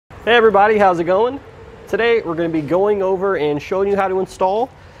Hey everybody, how's it going? Today we're going to be going over and showing you how to install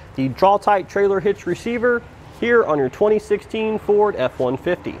the Draw-Tite Trailer Hitch receiver here on your 2016 Ford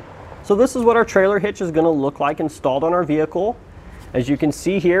F-150. So this is what our trailer hitch is going to look like installed on our vehicle. As you can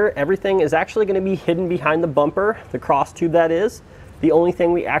see here, everything is actually going to be hidden behind the bumper, the cross tube that is. The only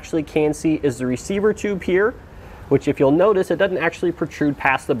thing we actually can see is the receiver tube here, which if you'll notice, it doesn't actually protrude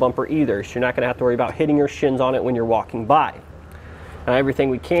past the bumper either, so you're not going to have to worry about hitting your shins on it when you're walking by. Now, everything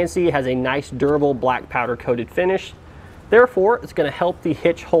we can see has a nice durable black powder coated finish. Therefore, it's going to help the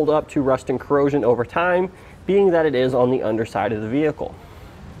hitch hold up to rust and corrosion over time, being that it is on the underside of the vehicle.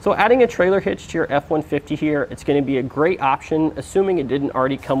 So adding a trailer hitch to your F-150 here, it's going to be a great option, assuming it didn't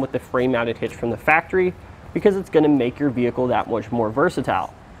already come with the frame mounted hitch from the factory, because it's going to make your vehicle that much more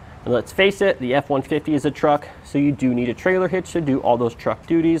versatile. And let's face it, the F-150 is a truck, so you do need a trailer hitch to do all those truck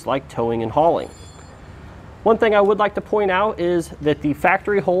duties like towing and hauling. One thing I would like to point out is that the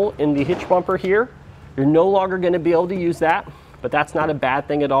factory hole in the hitch bumper here, you're no longer going to be able to use that, but that's not a bad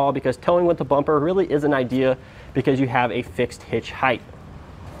thing at all, because towing with the bumper really is an idea because you have a fixed hitch height.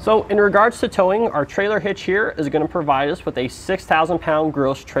 So in regards to towing, our trailer hitch here is going to provide us with a 6,000 pound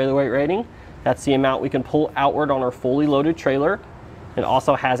gross trailer weight rating. That's the amount we can pull outward on our fully loaded trailer. It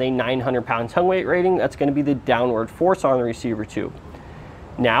also has a 900 pound tongue weight rating. That's going to be the downward force on the receiver tube.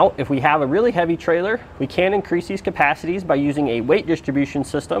 Now, if we have a really heavy trailer, we can increase these capacities by using a weight distribution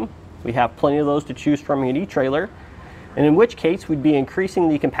system. We have plenty of those to choose from in each trailer, and in which case we'd be increasing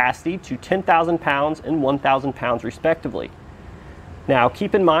the capacity to 10,000 pounds and 1,000 pounds respectively. Now,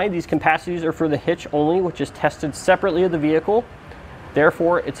 keep in mind these capacities are for the hitch only, which is tested separately of the vehicle.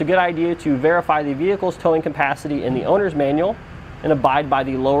 Therefore, it's a good idea to verify the vehicle's towing capacity in the owner's manual and abide by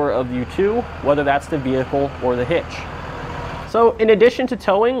the lower of you two, whether that's the vehicle or the hitch. So in addition to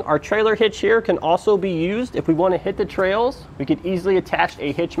towing, our trailer hitch here can also be used if we want to hit the trails. We could easily attach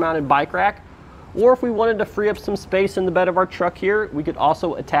a hitch mounted bike rack, or if we wanted to free up some space in the bed of our truck here, we could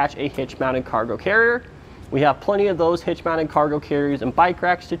also attach a hitch mounted cargo carrier. We have plenty of those hitch mounted cargo carriers and bike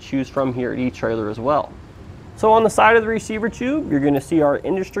racks to choose from here at eTrailer as well. So on the side of the receiver tube, you're going to see our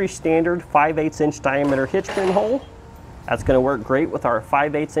industry standard 5/8 inch diameter hitch pin hole. That's going to work great with our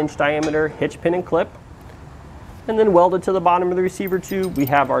 5/8 inch diameter hitch pin and clip. And then welded to the bottom of the receiver tube, we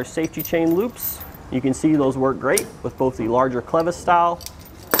have our safety chain loops. You can see those work great with both the larger clevis style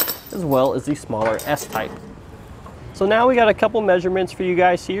as well as the smaller S type. So now we got a couple measurements for you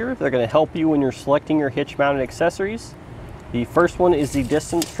guys here. They're going to help you when you're selecting your hitch mounted accessories. The first one is the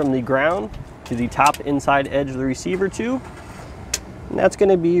distance from the ground to the top inside edge of the receiver tube. And that's going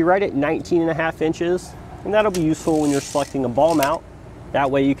to be right at 19.5 inches. And that'll be useful when you're selecting a ball mount. That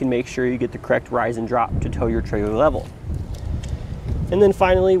way you can make sure you get the correct rise and drop to tow your trailer level. And then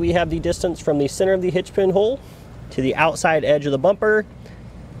finally, we have the distance from the center of the hitch pin hole to the outside edge of the bumper.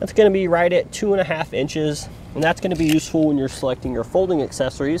 That's going to be right at 2.5 inches. And that's going to be useful when you're selecting your folding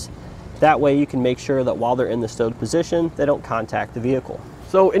accessories. That way you can make sure that while they're in the stowed position, they don't contact the vehicle.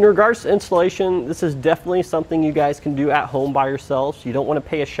 So in regards to installation, this is definitely something you guys can do at home by yourselves. You don't want to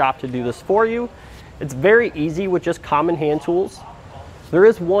pay a shop to do this for you. It's very easy with just common hand tools. There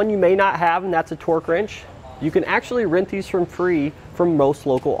is one you may not have, and that's a torque wrench. You can actually rent these for free from most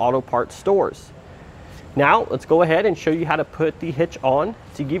local auto parts stores. Now, let's go ahead and show you how to put the hitch on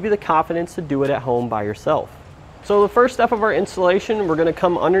to give you the confidence to do it at home by yourself. So the first step of our installation, we're going to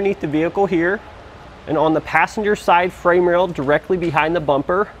come underneath the vehicle here, and on the passenger side frame rail directly behind the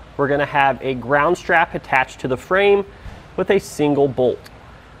bumper, we're going to have a ground strap attached to the frame with a single bolt.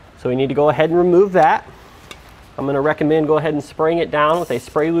 So we need to go ahead and remove that. I'm going to recommend go ahead and spraying it down with a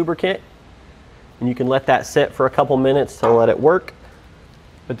spray lubricant, and you can let that sit for a couple minutes to let it work.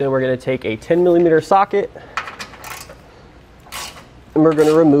 But then we're going to take a 10mm socket and we're going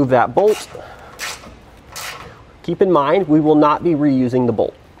to remove that bolt. Keep in mind, we will not be reusing the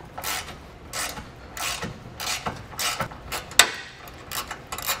bolt.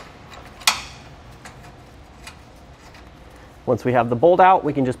 Once we have the bolt out,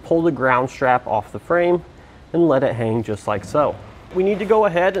 we can just pull the ground strap off the frame and let it hang just like so. We need to go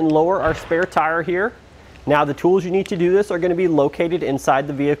ahead and lower our spare tire here. Now the tools you need to do this are going to be located inside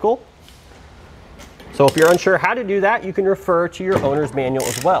the vehicle. So if you're unsure how to do that, you can refer to your owner's manual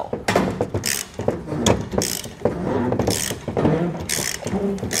as well.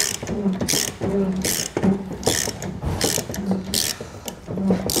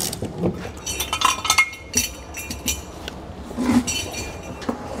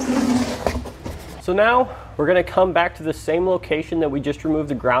 So now we're going to come back to the same location that we just removed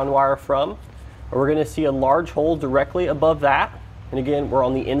the ground wire from. We're going to see a large hole directly above that. And again, we're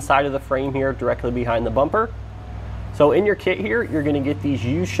on the inside of the frame here, directly behind the bumper. So So in your kit here, you're going to get these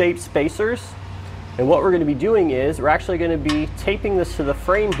U-shaped spacers. And what we're going to be doing is we're actually going to be taping this to the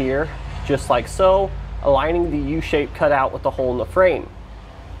frame here, just like so, aligning the U-shape cutout with the hole in the frame.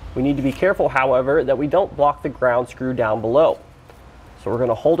 We need to be careful, however, that we don't block the ground screw down below. So we're going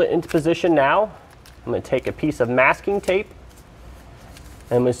to hold it into position now. I'm going to take a piece of masking tape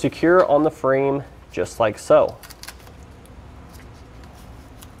and I'm going to secure on the frame just like so.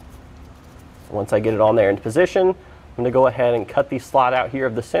 Once I get it on there into position, I'm going to go ahead and cut the slot out here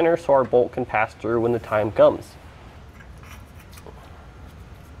of the center so our bolt can pass through when the time comes.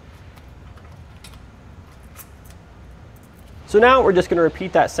 So now we're just going to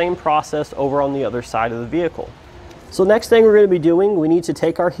repeat that same process over on the other side of the vehicle. So next thing we're going to be doing, we need to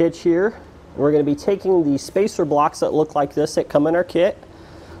take our hitch here. We're going to be taking the spacer blocks that look like this that come in our kit.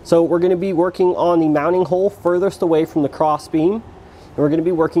 So we're going to be working on the mounting hole furthest away from the cross beam. And we're going to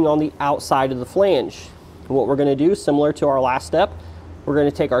be working on the outside of the flange. And what we're going to do, similar to our last step, we're going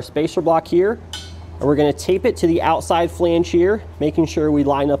to take our spacer block here and we're going to tape it to the outside flange here, making sure we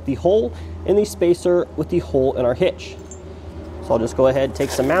line up the hole in the spacer with the hole in our hitch. So I'll just go ahead and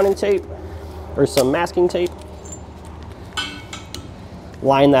take some mounting tape or some masking tape,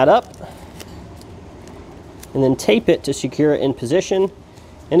 line that up, and then tape it to secure it in position.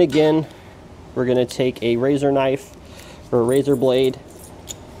 And again, we're going to take a razor knife or a razor blade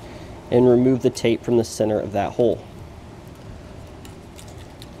and remove the tape from the center of that hole.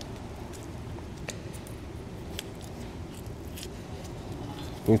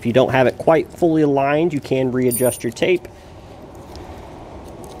 And if you don't have it quite fully aligned, you can readjust your tape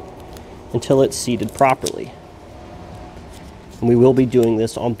until it's seated properly. And we will be doing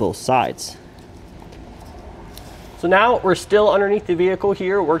this on both sides. So now we're still underneath the vehicle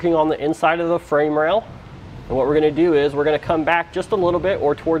here, working on the inside of the frame rail. And what we're going to do is we're going to come back just a little bit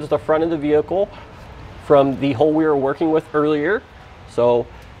or towards the front of the vehicle from the hole we were working with earlier. So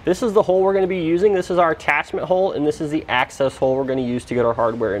this is the hole we're going to be using. This is our attachment hole, and this is the access hole we're going to use to get our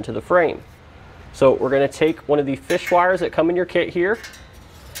hardware into the frame. So we're going to take one of the fish wires that come in your kit here.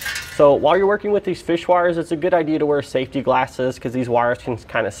 So while you're working with these fish wires, it's a good idea to wear safety glasses because these wires can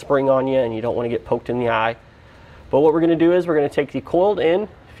kind of spring on you and you don't want to get poked in the eye. But what we're going to do is we're going to take the coiled end,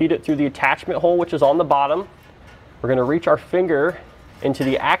 feed it through the attachment hole, which is on the bottom. We're going to reach our finger into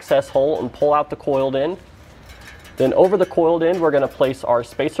the access hole and pull out the coiled end. Then over the coiled end, we're going to place our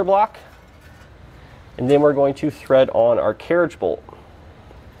spacer block. And then we're going to thread on our carriage bolt.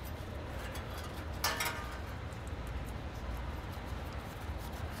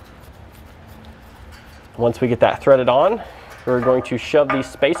 Once we get that threaded on, we're going to shove the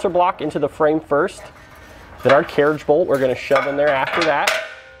spacer block into the frame first. Then our carriage bolt we're going to shove in there after that.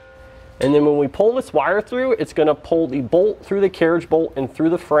 And then when we pull this wire through, it's going to pull the bolt through the carriage bolt and through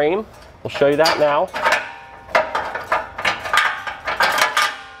the frame. We'll show you that now.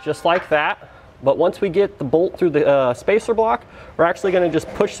 Just like that. But once we get the bolt through the spacer block, we're actually going to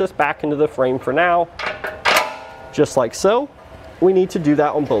just push this back into the frame for now. Just like so. We need to do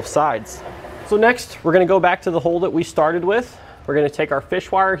that on both sides. So next, we're going to go back to the hole that we started with. We're going to take our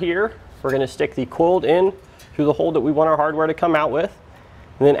fish wire here. We're going to stick the coiled end through the hole that we want our hardware to come out with.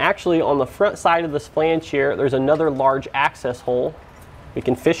 And then actually on the front side of this flange here, there's another large access hole. We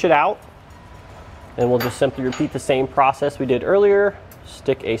can fish it out. And we'll just simply repeat the same process we did earlier.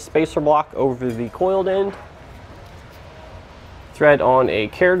 Stick a spacer block over the coiled end. Thread on a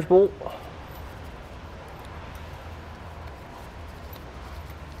carriage bolt.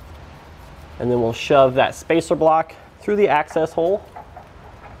 And then we'll shove that spacer block through the access hole.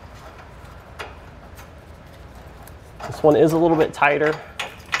 This one is a little bit tighter.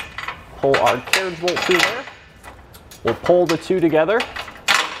 Pull our carriage bolt through there. We'll pull the two together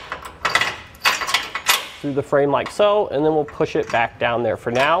through the frame like so, and then we'll push it back down there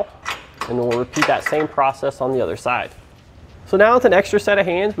for now. And then we'll repeat that same process on the other side. So now with an extra set of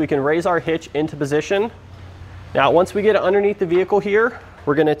hands, we can raise our hitch into position. Now once we get it underneath the vehicle here,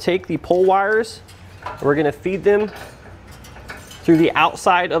 we're going to take the pull wires and we're going to feed them through the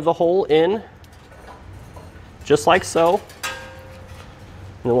outside of the hole in, just like so.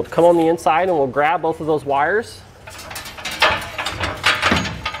 And then we'll come on the inside and we'll grab both of those wires.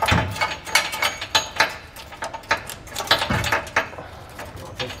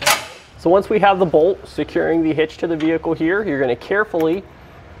 So once we have the bolt securing the hitch to the vehicle here, you're going to carefully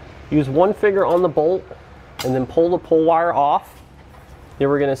use one finger on the bolt and then pull the pull wire off. Then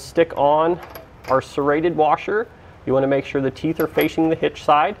we're going to stick on our serrated washer. You want to make sure the teeth are facing the hitch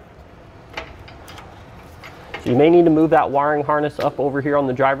side. So you may need to move that wiring harness up over here on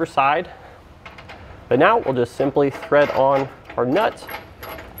the driver's side. But now we'll just simply thread on our nut.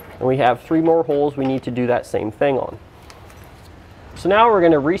 And we have 3 more holes we need to do that same thing on. So now we're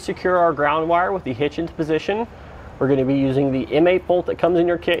going to resecure our ground wire with the hitch into position. We're going to be using the M8 bolt that comes in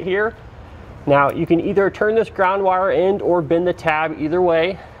your kit here. Now you can either turn this ground wire end or bend the tab, either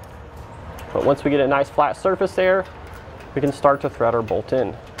way. But once we get a nice flat surface there, we can start to thread our bolt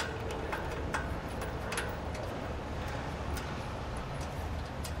in.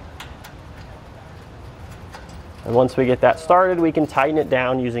 And once we get that started, we can tighten it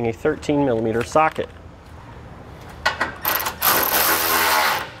down using a 13mm socket.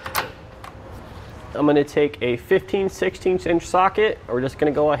 I'm going to take a 15/16 inch socket. We're just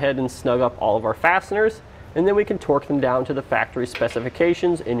going to go ahead and snug up all of our fasteners, and then we can torque them down to the factory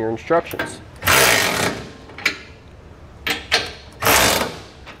specifications in your instructions.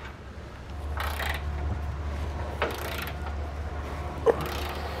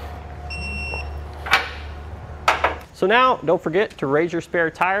 So now, don't forget to raise your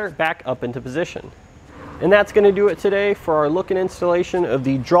spare tire back up into position. And that's going to do it today for our look and installation of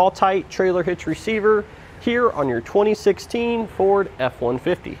the Draw-Tite Trailer Hitch receiver here on your 2016 Ford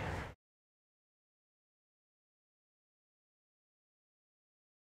F-150.